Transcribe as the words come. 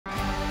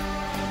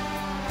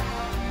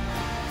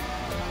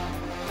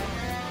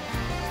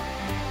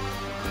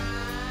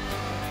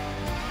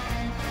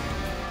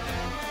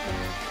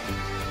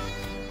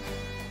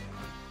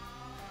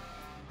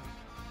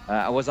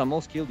I was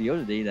almost killed the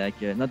other day,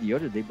 like not the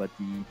other day, but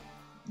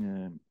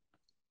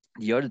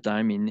the other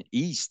time in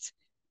East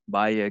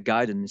by a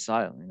guided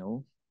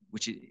missile,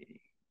 which is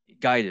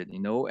guided,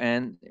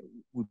 and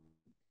we,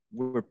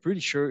 we're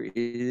pretty sure it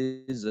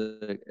is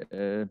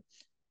a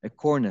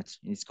Cornet.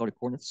 It's called a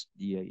Cornets.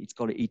 It's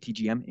called an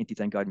ATGM,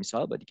 anti-tank guided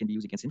missile, but it can be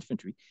used against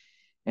infantry.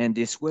 And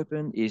this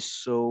weapon is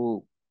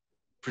so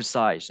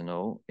precise,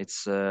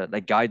 It's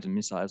like guided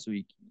missile, so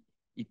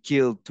it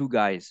killed two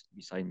guys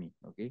beside me,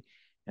 okay,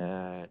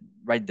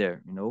 right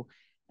there,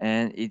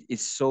 and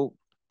it's so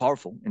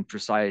powerful and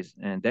precise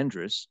and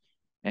dangerous,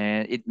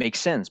 and it makes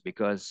sense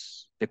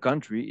because the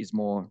country is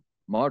more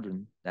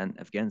modern than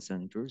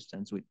Afghanistan in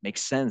Turkestan, so it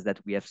makes sense that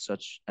we have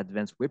such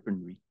advanced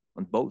weaponry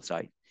on both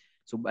sides.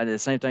 So at the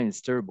same time,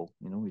 it's terrible,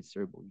 it's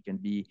terrible.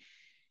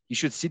 You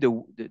should see the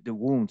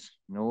wounds,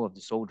 of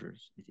the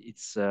soldiers.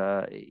 It's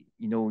yeah.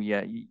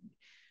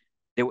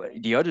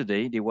 The other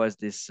day there was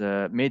this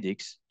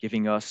medics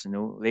giving us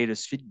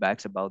latest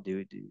feedbacks about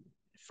the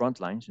front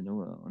lines,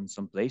 on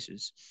some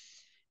places.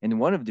 And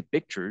one of the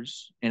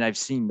pictures, and I've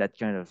seen that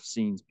kind of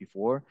scenes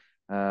before,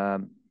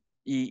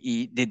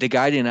 the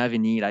guy didn't have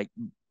any like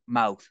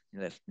mouth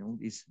left.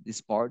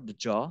 This part, the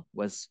jaw,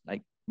 was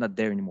like not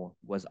there anymore.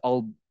 It was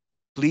all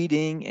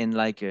bleeding, and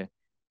like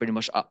pretty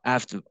much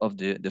after of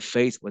the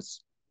face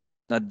was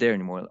not there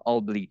anymore.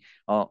 All bleed,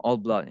 all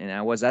blood. And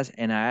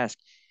I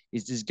asked,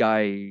 is this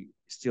guy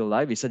still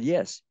alive? He said,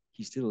 yes,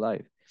 he's still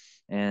alive.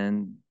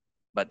 And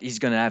but he's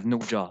gonna have no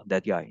jaw.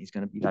 That guy, he's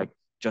gonna be like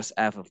just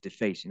half of the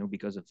face,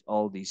 because of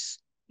all these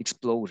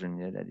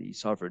explosion that he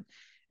suffered.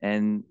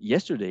 And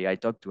yesterday, I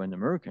talked to an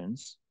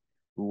Americans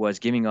who was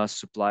giving us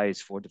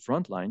supplies for the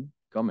front line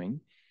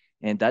coming,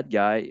 and that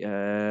guy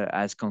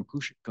has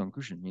concussion.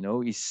 Concussion,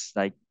 he's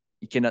like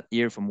he cannot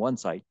hear from one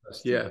side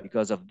still Yeah.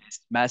 because of these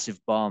massive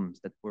bombs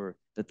that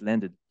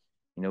landed,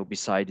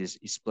 beside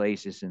his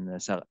places in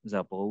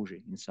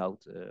Zaporozhye in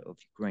south of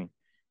Ukraine.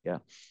 Yeah.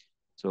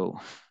 So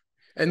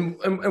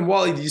And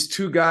Wally, these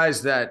two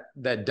guys that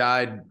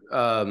died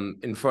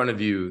in front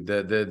of you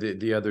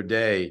the other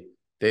day,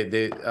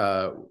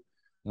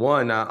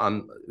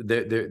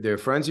 they're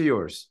friends of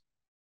yours.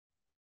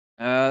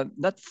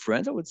 not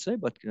friends, I would say,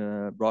 but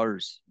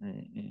brothers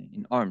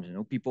in arms.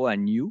 People I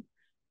knew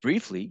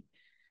briefly,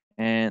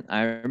 and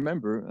I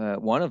remember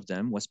one of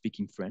them was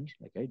speaking French,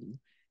 like I do,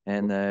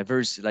 and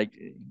very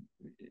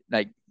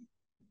like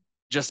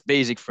just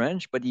basic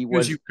French, but he He was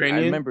was. I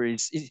Ukrainian. remember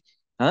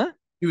huh?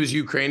 He was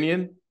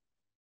Ukrainian.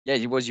 Yeah,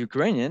 he was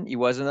Ukrainian. He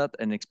was not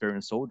an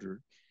experienced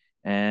soldier,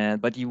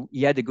 and but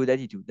he had a good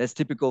attitude. That's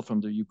typical from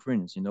the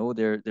Ukrainians.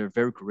 They're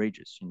very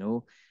courageous.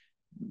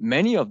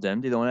 Many of them,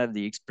 they don't have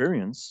the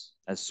experience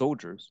as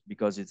soldiers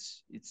because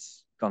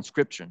it's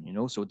conscription.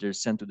 So they're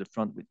sent to the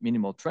front with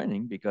minimal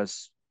training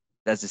because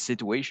that's the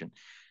situation.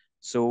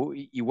 So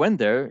he went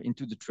there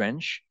into the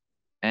trench,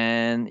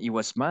 and he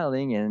was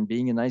smiling and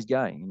being a nice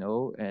guy,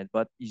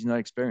 but he's not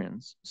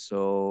experienced.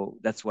 So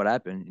that's what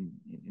happened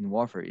in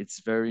warfare.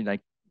 It's very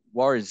like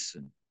war is,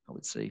 I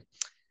would say,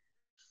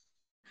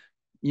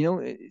 you know,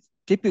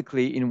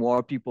 typically in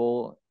war,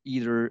 people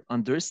either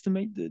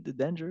underestimate the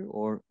danger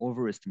or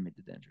overestimate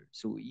the danger.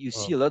 So you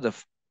see a lot of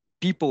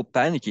people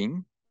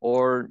panicking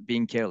or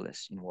being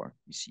careless in war.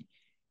 You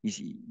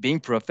see, being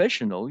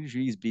professional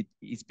usually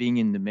is being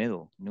in the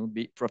middle.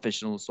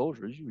 Professional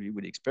soldiers usually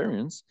with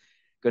experience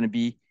going to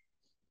be,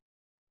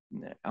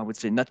 I would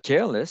say, not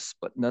careless,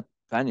 but not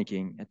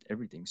panicking at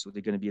everything. So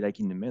they're going to be like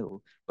in the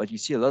middle. But you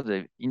see a lot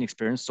of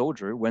inexperienced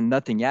soldier when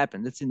nothing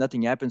happens. Let's say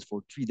nothing happens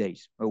for 3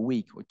 days, a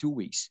week, or 2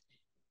 weeks,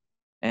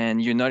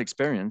 and you're not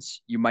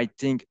experienced. You might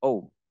think,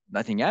 oh,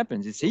 nothing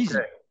happens. It's easy,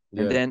 Okay.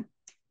 and Yeah. then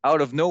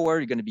out of nowhere,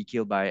 you're going to be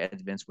killed by an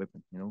advanced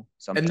weapon.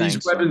 Some And these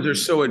tanks, weapons are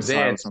some so missile,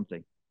 advanced.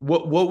 something.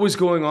 What was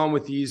going on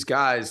with these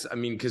guys? I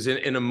mean, because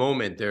in a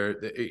moment there,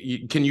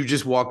 can you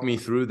just walk me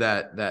through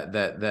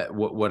that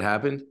what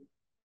happened?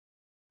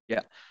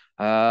 Yeah.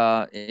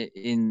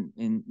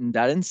 In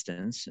that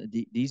instance,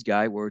 these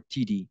guys were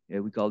TD.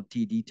 We call it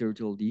TD,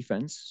 territorial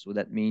defense. So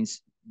that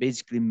means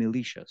basically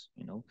militias,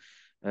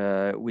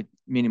 with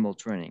minimal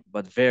training,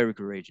 but very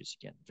courageous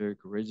again, very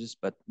courageous,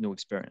 but no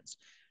experience.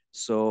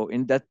 So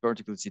in that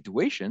particular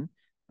situation,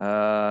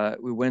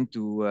 we went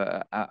to.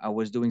 I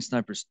was doing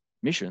sniper's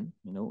mission,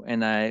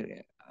 and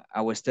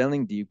I was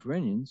telling the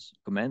Ukrainians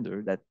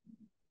commander that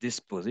this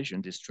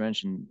position, this trench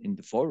in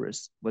the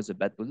forest, was a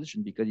bad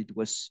position because it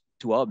was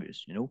too obvious.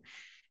 You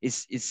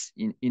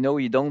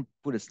don't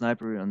put a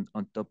sniper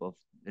on top of,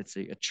 let's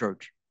say, a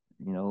church,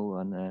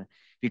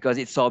 because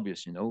it's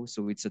obvious,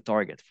 so it's a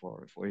target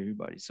for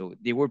everybody. So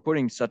they were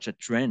putting such a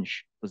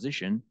trench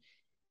position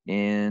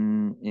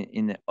in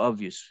an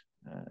obvious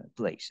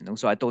place.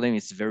 So I told them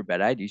it's a very bad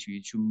idea. So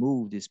you should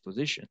move this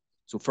position.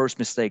 So first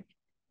mistake,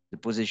 the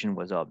position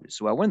was obvious.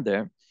 So I went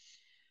there,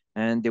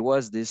 and there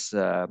was this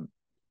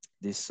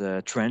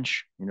trench,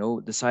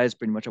 the size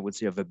pretty much I would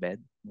say of a bed.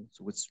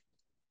 So it's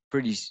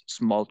pretty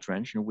small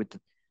trench, with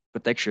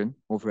protection,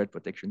 overhead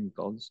protection, we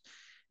call this,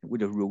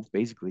 with a roof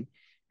basically.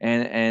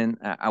 And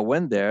I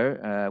went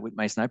there with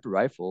my sniper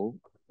rifle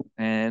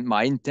And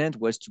my intent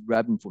was to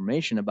grab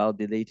information about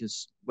the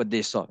latest, what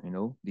they saw,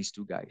 these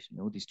two guys,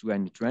 these two guys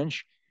in the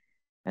trench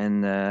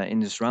and in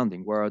the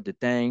surrounding. Where are the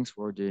tanks?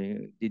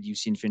 Did you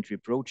see infantry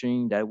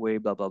approaching that way?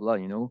 Blah, blah, blah,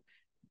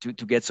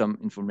 to get some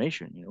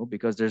information,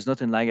 because there's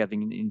nothing like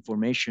having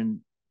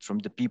information from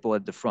the people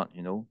at the front,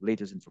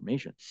 latest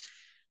information.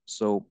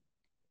 So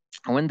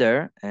I went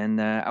there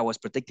and I was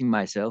protecting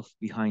myself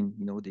behind,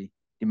 the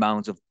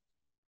mounds of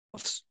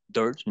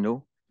dirt,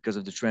 because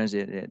of the trends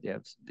they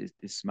have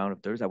this amount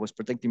of dirt. I was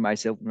protecting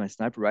myself with my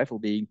sniper rifle,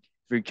 being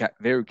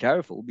very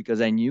careful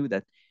because I knew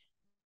that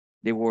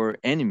they were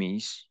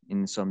enemies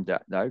in some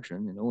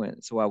direction,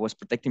 and so I was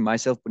protecting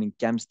myself, putting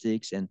cam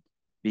sticks and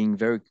being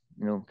very,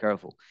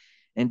 careful.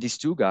 And these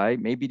two guys,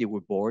 maybe they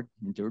were bored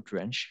in their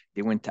trench.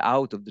 They went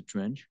out of the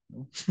trench,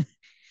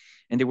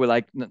 and they were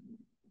like,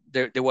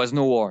 there was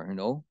no war,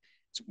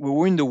 So we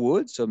were in the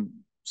woods,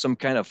 some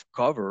kind of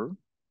cover,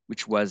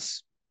 which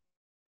was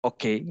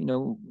okay,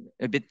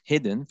 a bit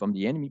hidden from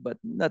the enemy, but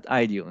not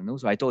ideal,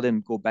 So I told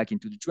them go back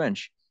into the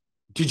trench,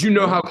 Did you you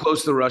know know. how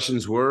close the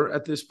Russians were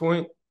at this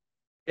point?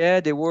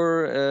 Yeah, they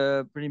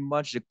were pretty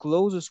much the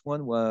closest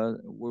one were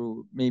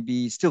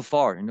maybe still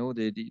far,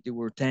 They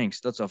were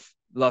tanks,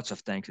 lots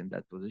of tanks in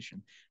that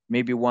position.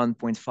 Maybe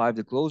 1.5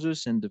 the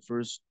closest and the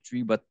first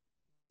three, but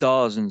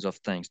dozens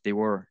of tanks. They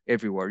were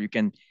everywhere. You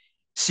can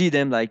see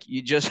them like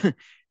you just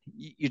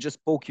you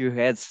just poke your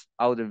heads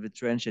out of the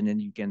trench and then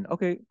you can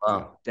okay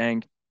Wow.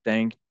 tank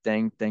tank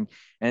tank tank.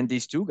 And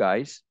these two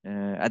guys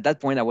at that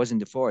point I was in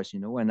the forest,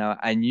 and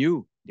I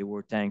knew there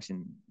were tanks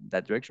in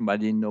that direction, but I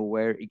didn't know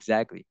where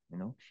exactly,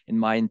 and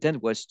my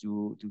intent was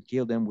to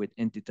kill them with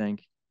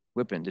anti-tank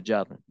weapon, the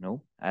javelin.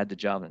 I had the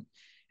javelin.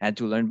 I had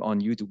to learn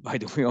on YouTube, by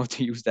the way, how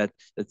to use that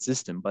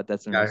system, but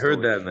that's Yeah, another I heard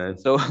story. that, man.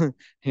 So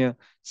yeah,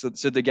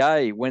 so the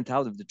guy went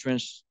out of the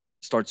trench,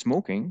 start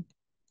smoking,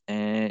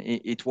 and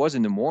it was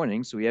in the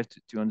morning. So you have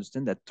to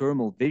understand that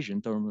thermal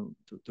vision,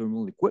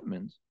 thermal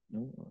equipment,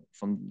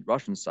 from the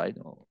Russian side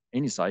or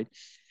any side,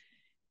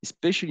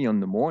 especially on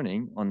the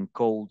morning, on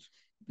cold,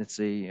 let's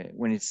say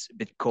when it's a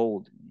bit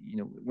cold,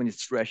 when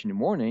it's fresh in the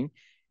morning,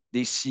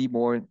 they see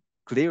more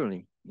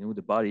clearly,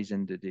 the bodies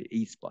and the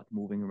heat spot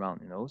moving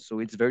around, So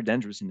it's very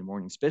dangerous in the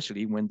morning,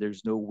 especially when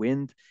there's no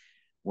wind,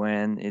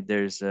 when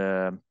there's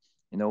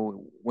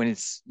when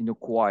it's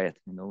quiet,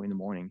 in the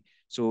morning.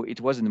 So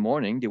it was in the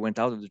morning. They went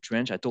out of the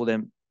trench. I told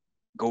them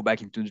go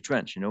back into the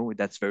trench.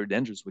 That's very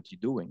dangerous. What you're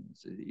doing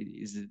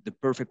is the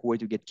perfect way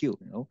to get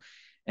killed.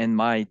 And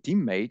my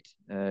teammate,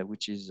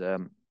 which is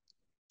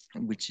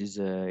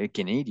a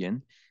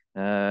Canadian,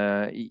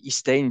 he's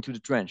staying into the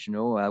trench.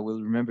 I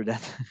will remember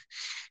that.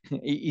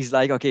 He's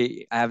like,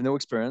 okay, I have no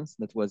experience.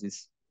 That was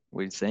his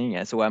way of saying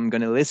it. So I'm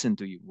gonna listen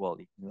to you,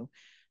 Wally.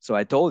 So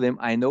I told him,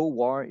 I know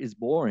war is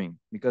boring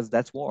because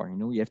that's war.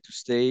 You have to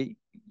stay.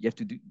 You have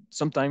to do.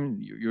 Sometimes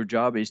your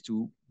job is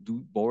to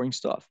do boring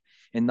stuff,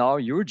 and now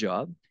your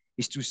job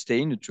is to stay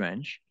in the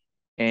trench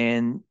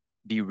and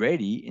be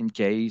ready in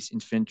case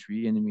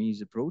infantry enemy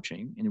is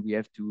approaching and we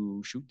have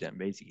to shoot them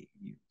basically.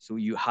 So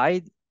you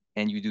hide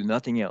and you do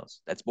nothing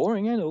else. That's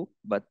boring, I know,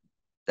 but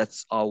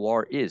that's how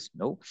war is,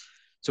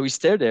 So he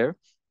stayed there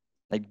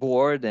like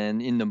bored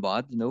and in the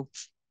mud,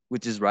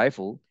 with his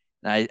rifle.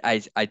 And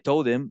I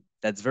told him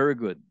that's very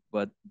good,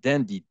 but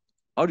then the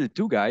other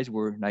two guys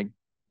were like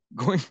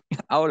going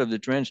out of the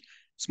trench,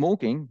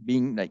 smoking,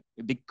 being like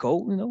a big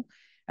cold, And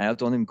I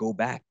told him go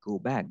back, go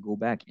back, go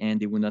back, and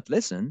they would not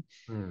listen.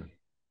 Hmm.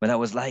 But I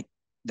was like,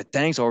 the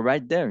tanks are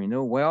right there,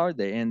 where are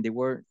they? And they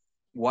were,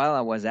 while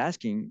I was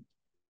asking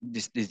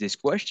this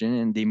question,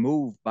 and they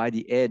moved by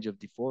the edge of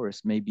the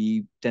forest,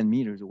 maybe 10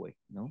 meters away,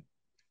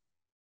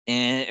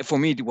 And for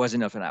me, it was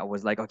enough. And I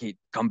was like, okay,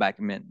 come back,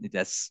 man.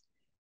 That's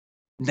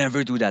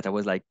never do that. I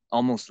was like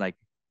almost like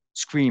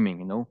screaming,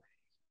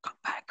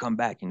 come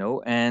back,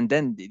 And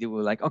then they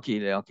were like,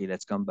 okay, okay,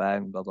 let's come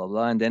back, blah, blah,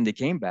 blah. And then they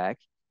came back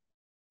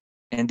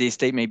and they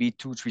stayed maybe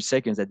 2 3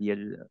 seconds at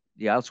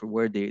the outskirts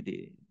where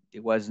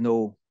there was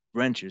no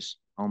branches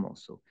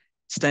almost, so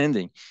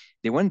standing.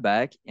 They went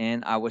back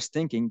and I was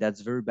thinking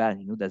that's very bad,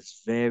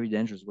 that's very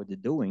dangerous what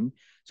they're doing.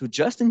 So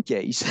just in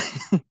case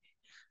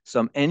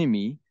some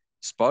enemy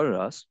spotted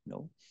us,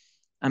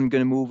 I'm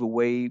gonna move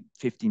away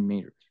 15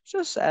 meters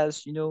just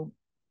as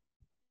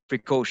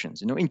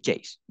precautions, in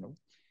case,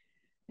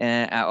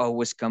 and I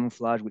always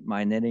camouflage with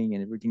my netting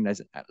and everything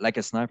like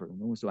a sniper,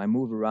 So I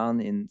move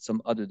around in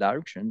some other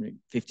direction, like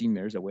 15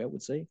 meters away, I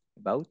would say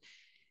about.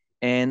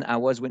 And I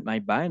was with my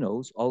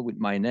binos, all with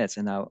my nets,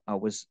 and I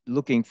was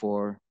looking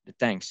for the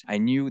tanks. I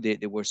knew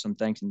that there were some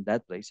tanks in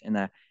that place, and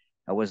I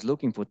was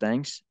looking for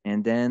tanks.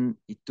 And then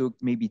it took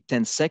maybe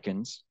 10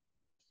 seconds,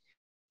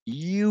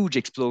 huge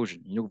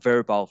explosion,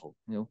 very powerful,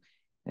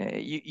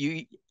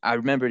 I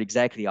remember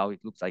exactly how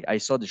it looks like. I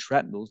saw the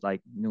shrapnels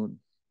like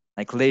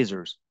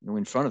lasers,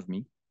 in front of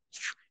me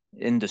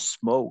in the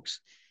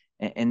smokes.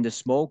 And the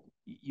smoke,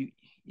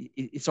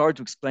 it's hard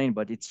to explain,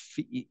 but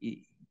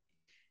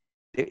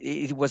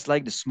it was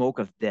like the smoke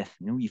of death.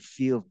 You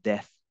feel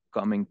death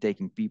coming,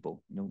 taking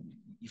people.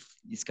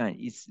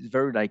 It's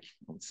very like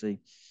I would say,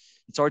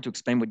 it's hard to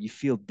explain, but you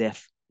feel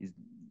death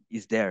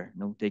is there,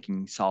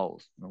 taking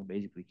souls,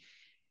 basically.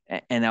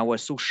 And I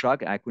was so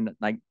shocked, I couldn't,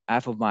 like,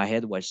 half of my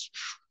head was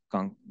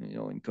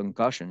in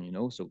concussion,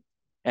 so,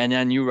 and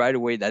I knew right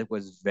away that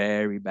was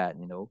very bad.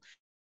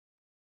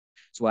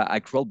 So I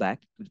crawled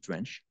back to the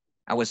trench.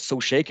 I was so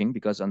shaking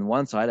because on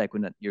one side I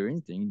could not hear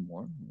anything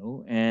anymore,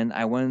 and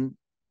I went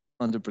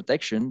under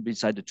protection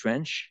beside the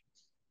trench.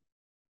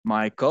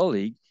 My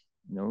colleague,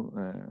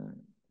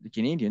 the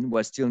Canadian,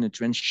 was still in the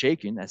trench,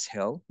 shaking as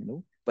hell,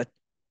 but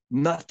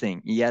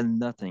nothing. He had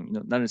nothing,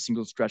 not a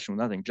single scratch or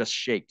nothing, just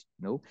shaked,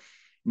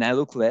 And I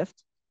look left,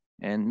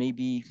 and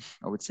maybe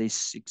I would say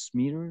 6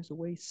 meters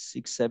away,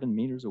 6, 7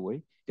 meters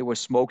away, there were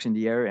smokes in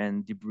the air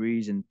and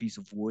debris and piece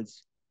of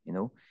woods, you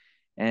know.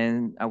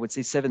 And I would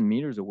say 7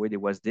 meters away, there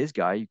was this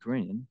guy,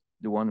 Ukrainian,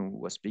 the one who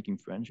was speaking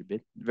French a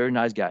bit. Very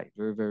nice guy,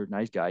 very, very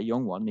nice guy,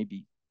 young one,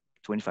 maybe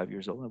 25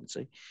 years old, I would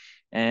say.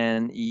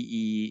 And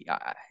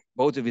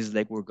both of his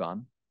legs were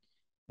gone.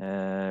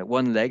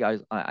 One leg,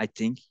 I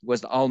think,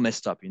 was all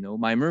messed up.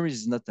 My memory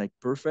is not like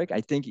perfect.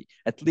 I think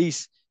at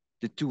least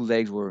the two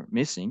legs were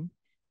missing,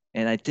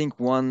 and I think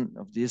one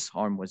of this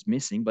arm was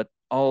missing. But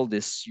all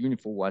this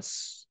uniform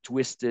was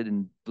twisted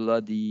and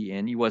bloody,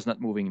 and he was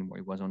not moving anymore.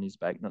 He was on his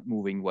back, not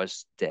moving,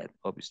 was dead,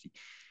 obviously.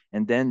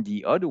 And then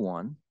the other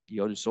one, the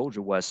other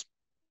soldier, was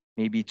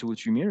maybe 2 or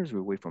 3 meters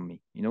away from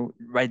me.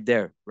 Right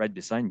there, right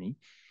beside me,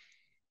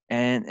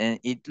 and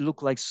it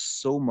looked like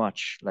so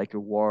much like a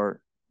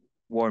war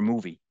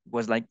movie. It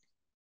was like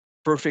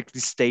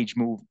perfectly staged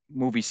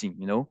movie scene.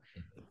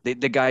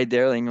 The guy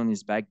there laying on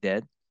his back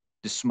dead,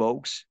 the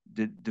smokes,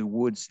 the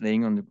woods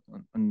laying on the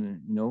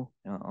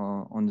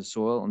on the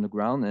soil, on the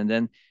ground, and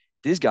then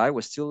this guy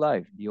was still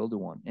alive, the older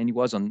one, and he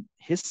was on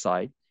his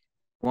side.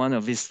 One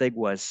of his leg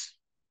was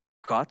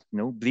cut,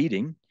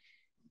 bleeding.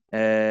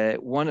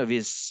 One of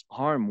his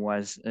arm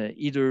was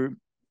either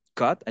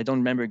cut, I don't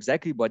remember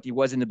exactly, but he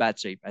was in a bad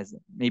shape, as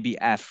maybe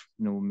half,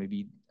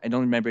 maybe, I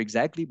don't remember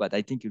exactly, but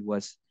I think it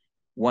was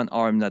one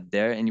arm not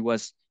there, and he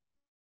was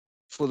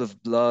full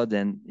of blood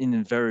and in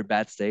a very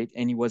bad state,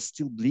 and he was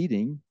still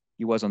bleeding.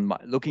 He was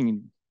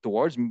looking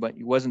towards me, but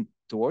he wasn't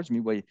towards me,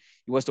 but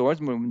he was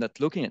towards me, not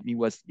looking at me.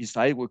 His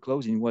eyes were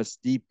closed, and he was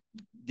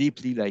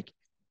deeply like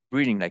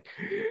breathing, like,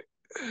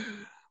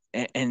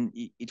 and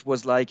it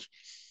was like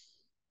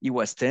he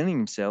was telling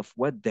himself,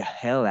 what the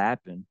hell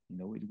happened?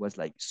 It was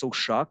like so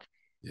shocked.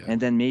 Yeah.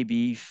 And then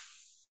maybe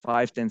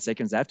 5-10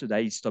 seconds after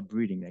that, he stopped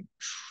breathing,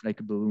 like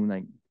a balloon,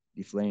 like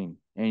deflating,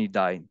 and he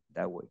died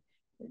that way,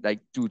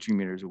 like 2 or 3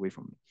 meters away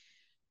from me.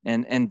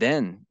 And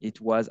then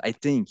it was, I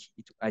think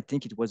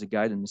it was a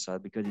guided missile,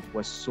 because it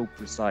was so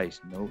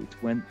precise.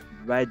 It went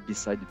right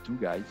beside the two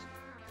guys,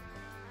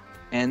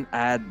 and I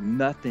had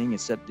nothing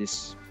except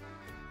this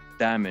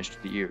damage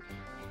to the ear.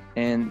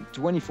 And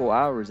 24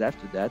 hours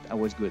after that, I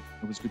was good.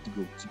 I was good to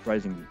go,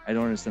 surprisingly. I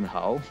don't understand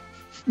how.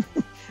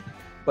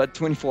 But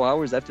 24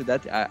 hours after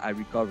that, I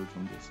recovered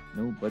from this.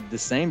 But the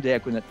same day, I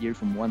could not hear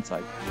from one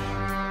side.